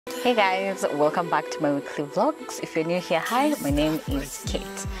Hey guys, welcome back to my weekly vlogs. If you're new here, hi, my name is Kate.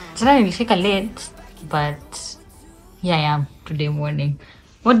 Today will take a late, but here I am today morning.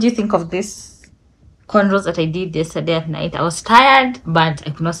 What do you think of this cornrows that I did yesterday at night? I was tired, but I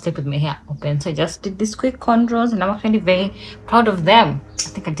could not sleep with my hair open, so I just did these quick cornrows, and I'm actually very proud of them. I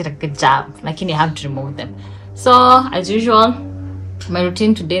think I did a good job. Like, I have to remove them. So as usual, my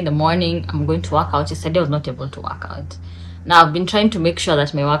routine today in the morning, I'm going to work out. Yesterday I was not able to work out. Now I've been trying to make sure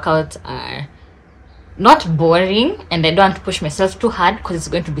that my workouts are not boring and I don't want to push myself too hard because it's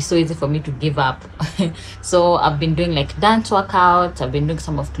going to be so easy for me to give up. So I've been doing like dance workouts, I've been doing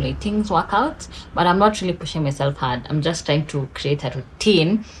some of Clay Things workouts, but I'm not really pushing myself hard. I'm just trying to create a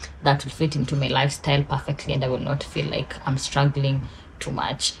routine that will fit into my lifestyle perfectly and I will not feel like I'm struggling too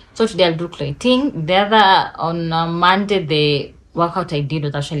much. So today I'll do Clay Thing. The other on Monday, the workout I did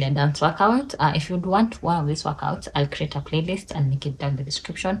was actually a dance workout. If you'd want one of these workouts, I'll create a playlist and link it down in the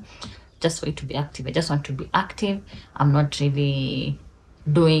description just for you to be active. I just want to be active. I'm not really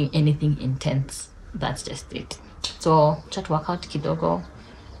doing anything intense. That's just it. So chat workout kidogo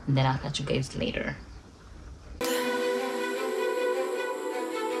and then I'll catch you guys later.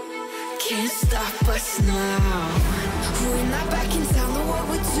 Can't stop us now. We're not back in town, know what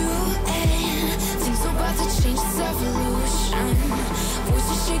we're doing. Things are about to change, it's evolution.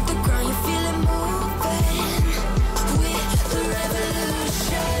 Voices shake the ground, you feel it moving. We're the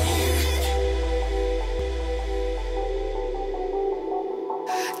revolution.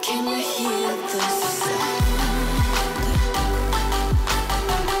 Can you hear the sound?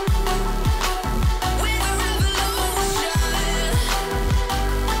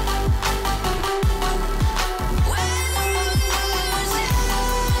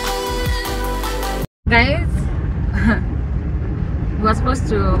 Guys, we're supposed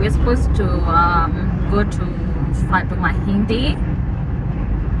to go to Mahindi,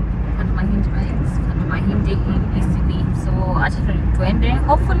 right? In ECB. So actually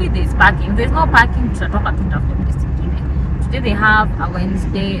hopefully there's parking. If there's no parking, today they have a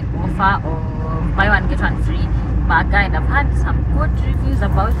Wednesday offer of buy one get one free burger and I've had some good reviews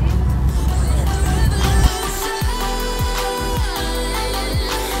about it.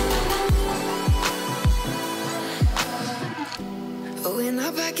 We're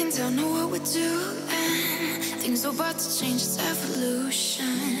not back in town, know what we're doing. Things are about to change, it's evolution.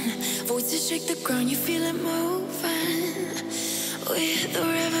 Voices shake the ground, you feel it moving. We're the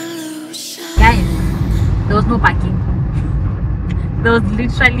revolution. Guys, there was no parking. There was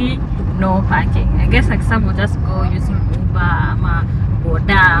literally no parking. I guess like some will just go using Uber, ama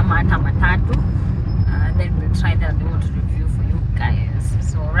Boda, ama Matatu. Then we'll try that. They want to review for you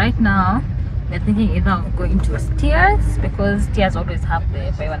guys. So right now, we're thinking either of going to Steers because Steers always have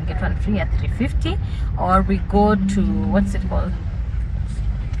the buy one get one free at 350, or we go to what's it called,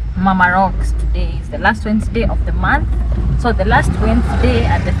 Mama Rocks. Today is the last Wednesday of the month, so the last Wednesday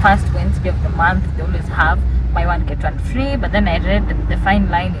and the first Wednesday of the month they always have buy one get one free. But then I read that the fine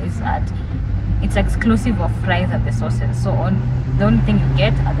line is that it's exclusive of fries and the sauces, so the only thing you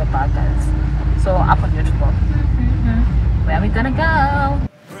get are the burgers. So up on you to go. Where are we gonna go?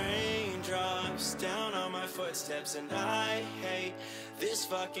 Down on my footsteps and I hate this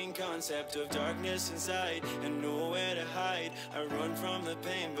fucking concept of darkness inside and nowhere to hide. I run from the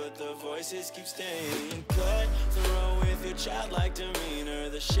pain but the voices keep staying. Cut through with your childlike demeanor.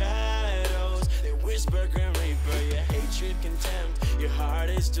 The shadows, they whisper grim reaper. Your hatred, contempt, your heart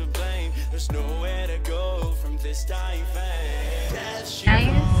is to blame. There's nowhere to go from this dying fame.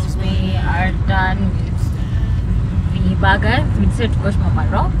 Guys, we are done with the burgers. We decided to go to Mama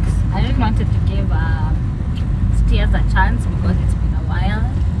Rocks. I really wanted to give Steers a chance because it's been a while.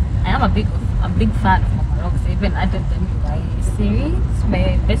 I am a big fan of Mama Rocks. I even added them to my series,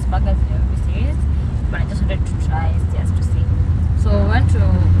 my best burgers in every series. But I just wanted to try Steers to see. So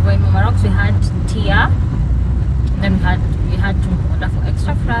when Mama Rocks we had Tia, and then we had to order for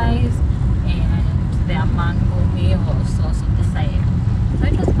extra fries and their mango mayo sauce on the side. So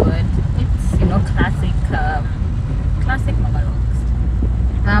it was good. It's classic Mama Rocks.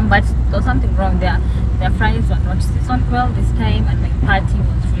 But there was something wrong there. Their fries were not seasoned well this time and my patty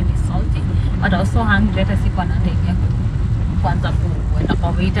was really salty. But I was so hungry that I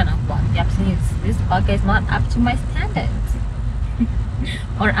this burger is not up to my standards.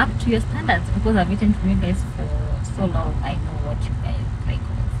 Or up to your standards because I've eaten from you guys for so long. I know what you guys like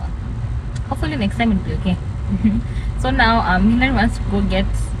for. Hopefully next time it'll be okay. So now Hillary wants to go get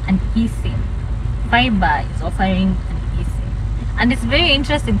an eSIM. Fiber is offering an eSIM. And it's very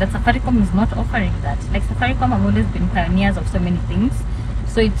interesting that Safaricom is not offering that. Like Safaricom have always been pioneers of so many things.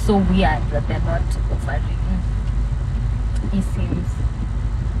 So it's so weird that they're not offering eSIMs.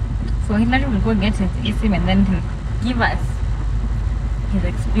 So Hillary will go get his eSIM and then he'll give us his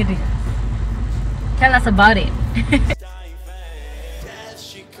experience. Tell us about it. Death,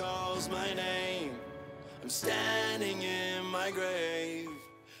 she calls my name. I'm standing in my grave,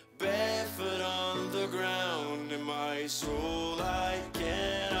 barefoot on the ground, and my soul I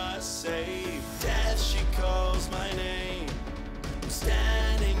cannot save. Death, she calls my name. I'm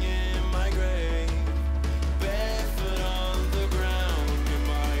standing in my grave, barefoot on the ground, and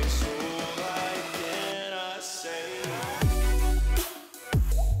my soul I cannot save.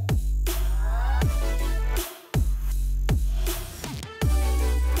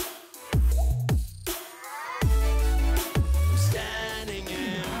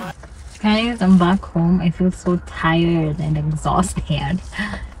 Guys, I'm back home. I feel so tired and exhausted.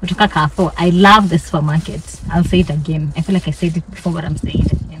 I love the supermarket. I'll say it again. I feel like I said it before, but I'm saying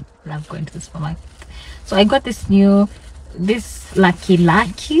it again. I love going to the supermarket. So I got this Lucky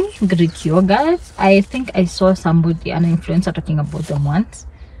Greek yogurt. I think I saw somebody, an influencer, talking about them once,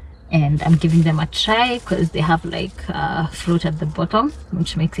 and I'm giving them a try because they have like fruit at the bottom,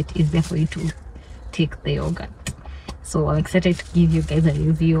 which makes it easier for you to take the yogurt. So I'm excited to give you guys a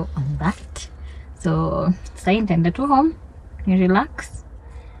review on that. So stay intended to home, you relax,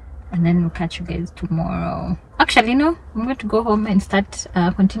 and then we'll catch you guys tomorrow. Actually no, I'm going to go home and start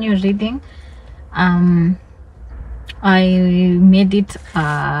continue reading. I made it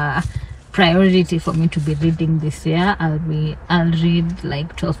a priority for me to be reading this year. I'll read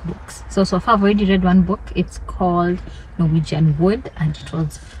like 12 books. So far I've already read one book. It's called Norwegian Wood, and it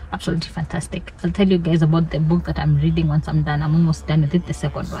was absolutely fantastic. I'll tell you guys about the book that I'm reading once I'm done. I'm almost done with it, the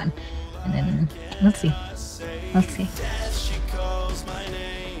second one, and then we'll see.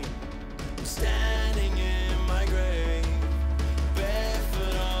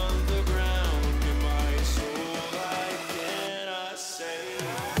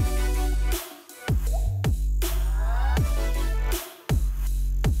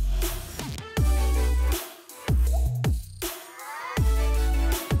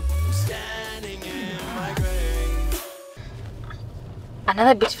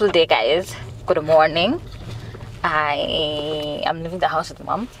 Another beautiful day, guys. Good morning. I am leaving the house with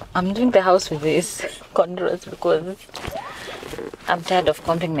mom. I'm leaving the house with these cornrows because I'm tired of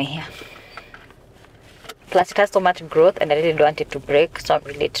combing my hair. Plus it has so much growth and I really don't want it to break, so I'm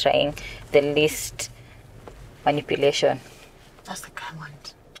really trying the least manipulation. That's the car I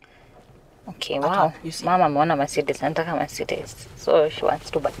want. Okay, wow. Mama ameona Mercedes, anataka Mercedes, so she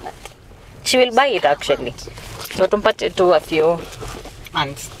wants to buy that. She will buy it actually. So tumpate to a few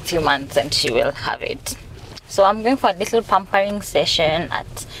months and she will have it. So I'm going for a little pampering session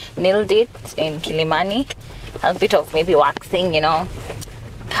at Nailed It in Kilimani. A bit of maybe waxing, you know,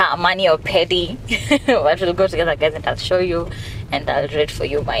 mani or pedi. But we'll go together, guys, and I'll show you and I'll read for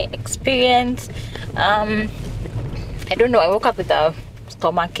you my experience. I don't know, I woke up with a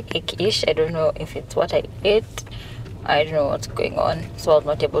stomach ache-ish. I don't know if it's what I ate. I don't know what's going on, so I was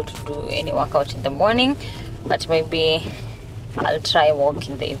not able to do any workout in the morning, but maybe I'll try walk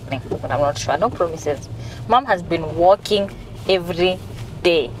in the evening, but I'm not sure. No promises. Mom has been walking every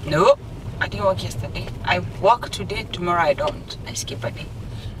day. No, I didn't walk yesterday. I walk today, tomorrow I don't. I skip a day.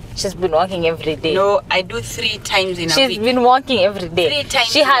 She's been walking every day. No, I do 3 times in a week. She's been walking every day. 3 times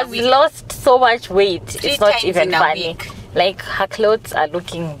she in has a week. lost so much weight. 3 it's not times even in a funny. week. Like her clothes are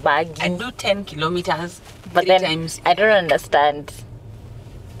looking baggy. I do 10 kilometers. But 3 then times. I don't understand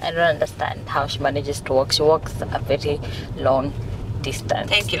how she manages to walk. She walks a very long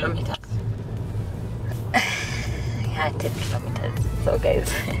distance. 10 kilometers. Yeah, 10 kilometers. So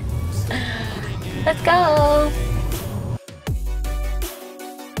guys, let's go.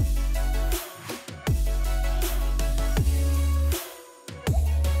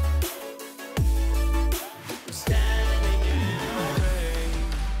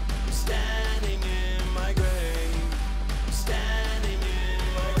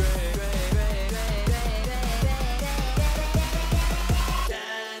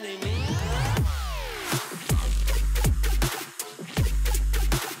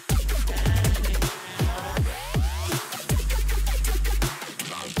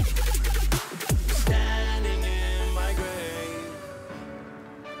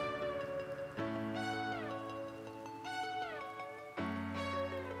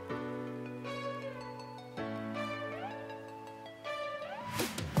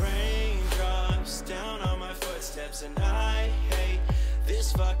 And I hate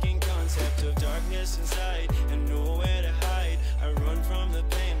this fucking concept of darkness inside and nowhere to hide. I run from the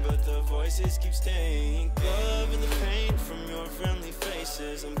pain, but the voices keep staying. Love and the pain from your friendly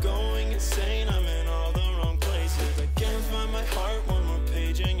faces. I'm going insane, I'm in all the wrong places. I can't find my heart, one more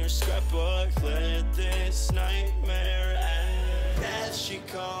page in your scrapbook. Let this nightmare end. As she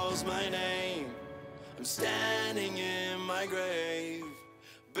calls my name, I'm standing in my grave,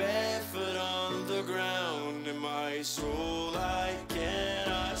 barefoot on the ground, in my soul I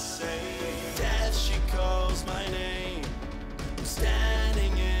cannot save. As she calls my name, I'm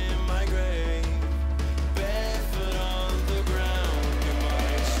standing in my grave, barefoot on the ground, in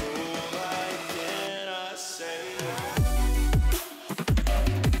my soul I cannot save.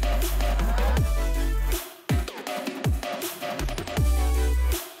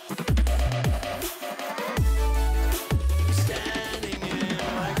 Standing in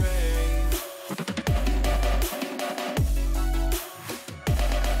my grave.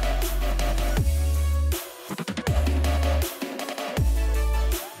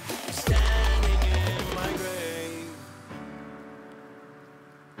 Standing in my grave.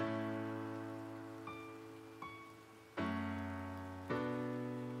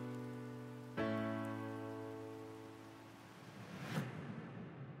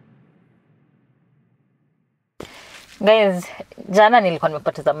 Guys, jana nilikuwa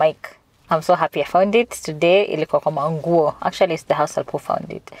nimepoteza mic. I'm so happy I found it. Today ilikuwa kwa manguo. Actually, it's the house help who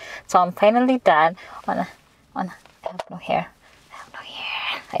found it. So I'm finally done. I have no hair.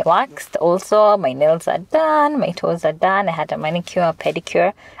 I waxed also. My nails are done. My toes are done. I had a manicure, a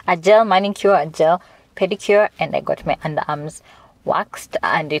pedicure, a gel manicure, a gel pedicure, and I got my underarms waxed,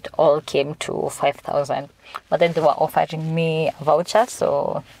 and it all came to 5,000. But then they were offering me a voucher,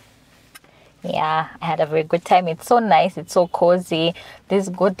 so yeah, I had a very good time. It's so nice, it's so cozy, there's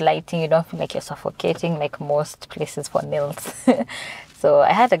good lighting, you don't feel like you're suffocating like most places for nails. So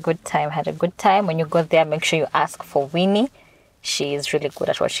I had a good time. When you go there, make sure you ask for Winnie. She is really good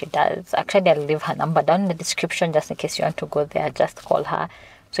at what she does. Actually, I'll leave her number down in the description just in case you want to go there. Just call her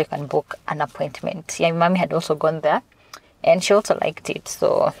so you can book an appointment. Yeah, my mommy had also gone there and she also liked it,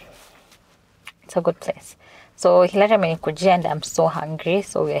 so it's a good place. So Hilary amenikujia and I'm so hungry,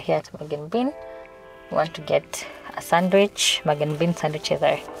 so we are here at Magen Bean. We want to get a sandwich. Magen Bean sandwiches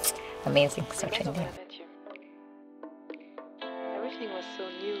are amazing, so trendy. Everything was so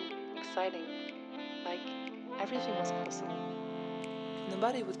new, exciting. Like, everything was possible.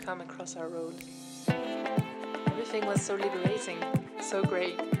 Nobody would come across our road. Everything was so liberating, so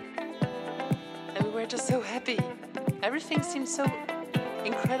great. And we were just so happy. Everything seemed so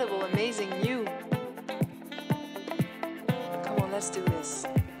incredible, amazing, new. Come on, let's do this.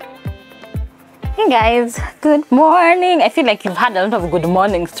 Hey guys, good morning. I feel like you've had a lot of good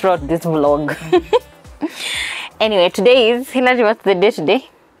mornings throughout this vlog. Anyway, today is, Hilary, what's the day today?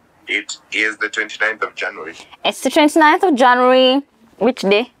 It is the 29th of January. It's the 29th of January. Which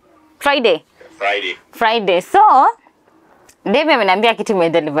day? Friday. Friday. So, Debbie ameniambia kitu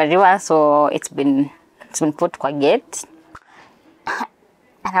imedeliveriwa, so it's been put kwa gate.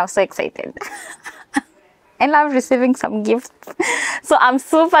 And I was so excited. I love receiving some gifts. So I'm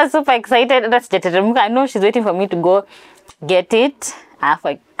super excited. I know she's waiting for me to go get it.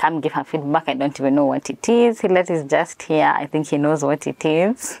 I can't give her feedback. I don't even know what it is. Hilary is just here. I think he knows what it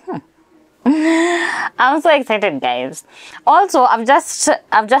is. I'm so excited, guys. Also, I've just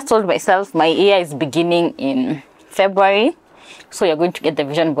told myself my year is beginning in February. So you're going to get the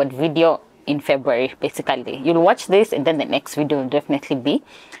vision board video in February, basically. You'll watch this and then the next video will definitely be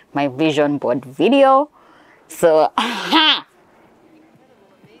my vision board video. So I'm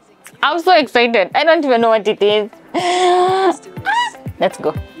so excited. I don't even know what it is. Let's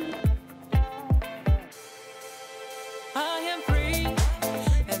go. I am free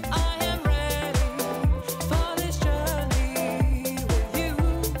and I am ready for this journey with you.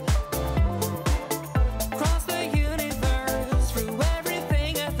 Cross the universe, through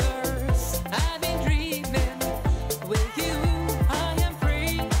everything at first. I've been dreaming with you. I am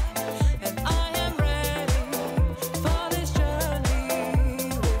free and I am ready for this journey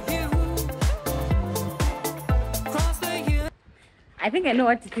with you. Cross the universe. I think I know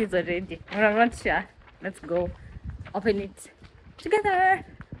what it is already, but I'm not sure. Let's go open it together.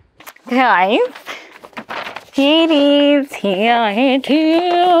 Guys, here it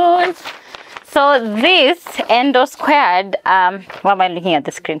is. So this endo squared, why am I looking at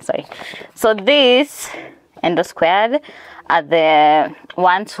the screen? Sorry. So this endo squared are the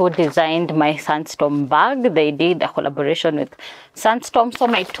ones who designed my Sandstorm bag. They did a collaboration with Sandstorm. So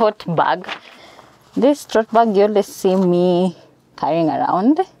my tote bag, this tote bag you always see me carrying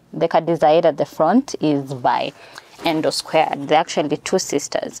around, the card design at the front is by Endo Squared. They're actually two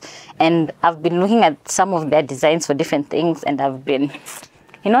sisters, and I've been looking at some of their designs for different things, and I've been,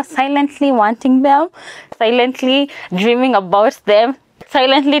 you know, silently wanting them, silently dreaming about them.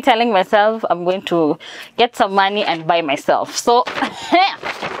 silently telling myself I'm going to get some money and buy myself. So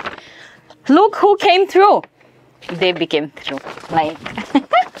look who came through. They became through. Like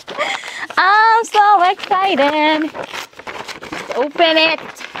I'm so excited. Let's open it.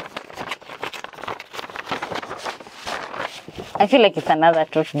 I feel like it's another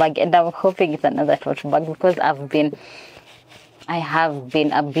tote bag, and I'm hoping it's another tote bag because I have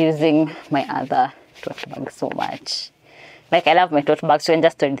been abusing my other tote bag so much. Like, I love my tote bags, so I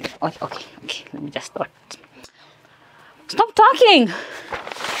just told this. Okay, let me just start. Stop talking.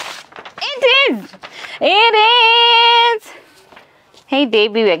 It is. Hey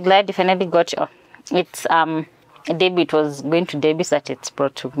Debbie, we're glad you finally got your. It's Debbie. It was going to Debbie, so it's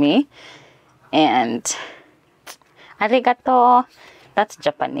brought to me, and arigato. That's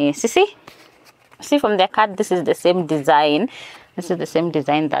Japanese. You see from the card, this is the same design. This is the same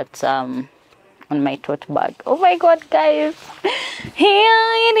design that's on my tote bag. Oh my god, guys, here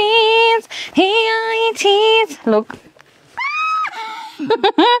it is. Look.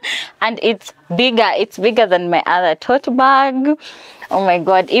 And it's bigger than my other tote bag. Oh my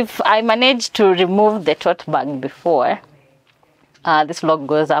god, if I manage to remove the tote bag before this vlog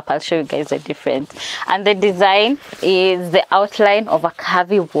goes up, I'll show you guys the difference. And the design is the outline of a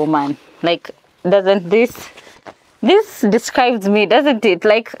curvy woman. Like, doesn't this describes me, doesn't it?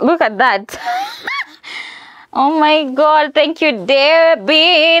 Like, look at that. Oh my god, thank you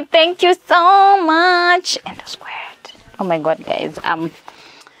Debbie, thank you so much. And the squared. Oh my god, guys, I'm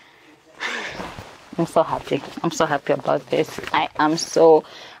so happy. I'm so happy about this. I am so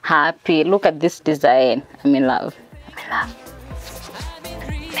happy. Look at this design. I'm in love.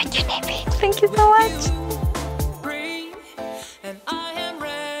 Thank you, Debbie. Thank you so much.